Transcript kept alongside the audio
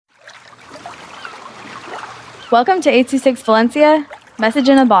Welcome to 826 Valencia, message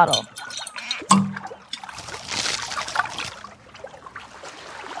in a bottle.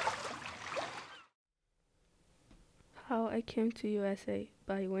 How I Came to USA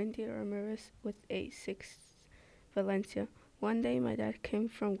by Wendy Ramirez with 826 Valencia. One day my dad came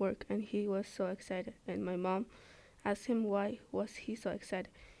from work and he was so excited, and my mom asked him why was he so excited.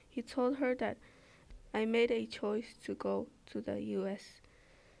 He told her that I made a choice to go to the US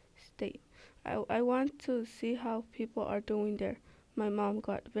state. I want to see how people are doing there. My mom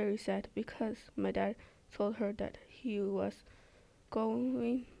got very sad because my dad told her that he was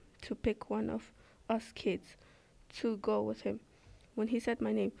going to pick one of us kids to go with him. When he said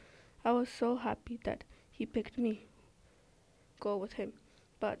my name, I was so happy that he picked me go with him.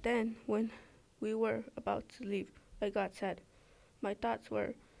 But then when we were about to leave, I got sad. My thoughts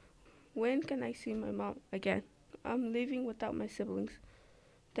were, when can I see my mom again? I'm leaving without my siblings.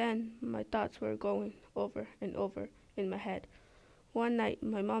 Then my thoughts were going over and over in my head. One night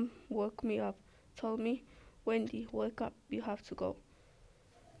my mom woke me up, told me, Wendy, wake up, you have to go.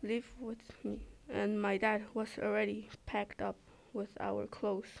 Leave with me. And my dad was already packed up with our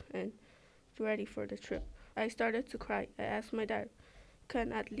clothes and ready for the trip. I started to cry. I asked my dad,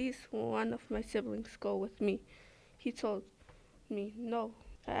 can at least one of my siblings go with me? He told me no.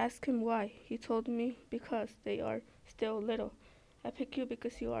 I asked him why. He told me because they are still little. I pick you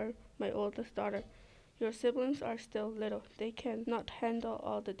because you are my oldest daughter. Your siblings are still little. They cannot handle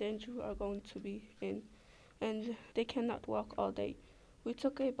all the danger you are going to be in, and they cannot walk all day. We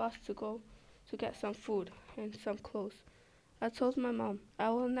took a bus to go to get some food and some clothes. I told my mom, I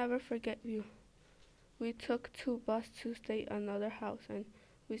will never forget you. We took two buses to stay at another house, and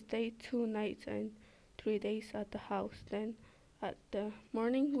we stayed 2 nights and 3 days at the house. Then at the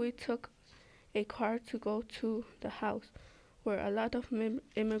morning we took a car to go to the house where a lot of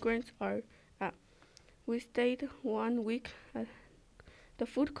immigrants are at. We stayed 1 week. The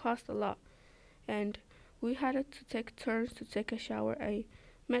food cost a lot, and we had to take turns to take a shower. I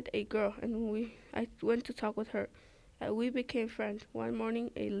met a girl, and I went to talk with her. We became friends. One morning,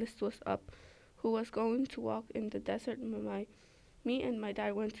 a list was up who was going to walk in the desert. Me and my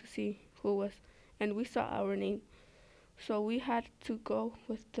dad went to see who was, and we saw our name. So we had to go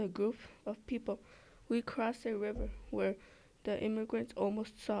with the group of people. We crossed a river where the immigrants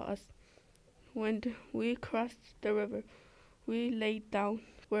almost saw us. When we crossed the river, we laid down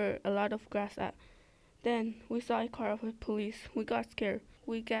where a lot of grass at. Then we saw a car of police. We got scared.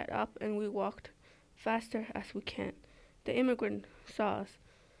 We got up and we walked faster as we can. The immigrant saw us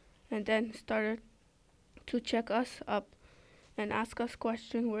and then started to check us up and ask us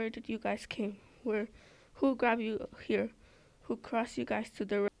questions. Where did you guys came? Who grabbed you here? Who crossed you guys to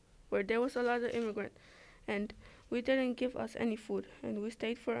the river? Where there was a lot of immigrants, and we didn't give us any food, and we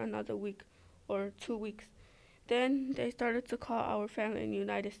stayed for another week or 2 weeks. Then they started to call our family in the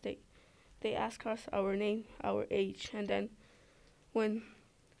United States. They asked us our name, our age, and then when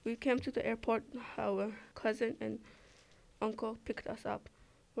we came to the airport, our cousin and uncle picked us up.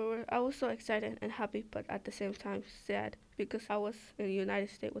 I was so excited and happy, but at the same time sad because I was in the United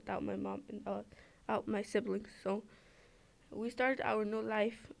States without my mom and without my siblings. So we started our new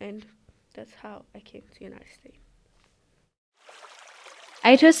life, and that's how I came to the United States.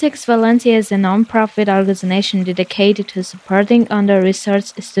 826 Valencia is a non-profit organization dedicated to supporting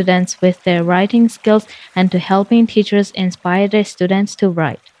under-researched students with their writing skills and to helping teachers inspire their students to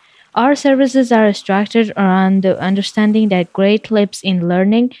write. Our services are structured around the understanding that great leaps in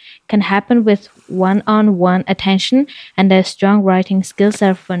learning can happen with one-on-one attention and that strong writing skills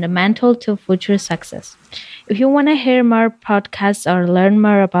are fundamental to future success. If you want to hear more podcasts or learn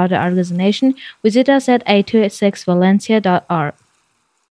more about the organization, visit us at 826valencia.org.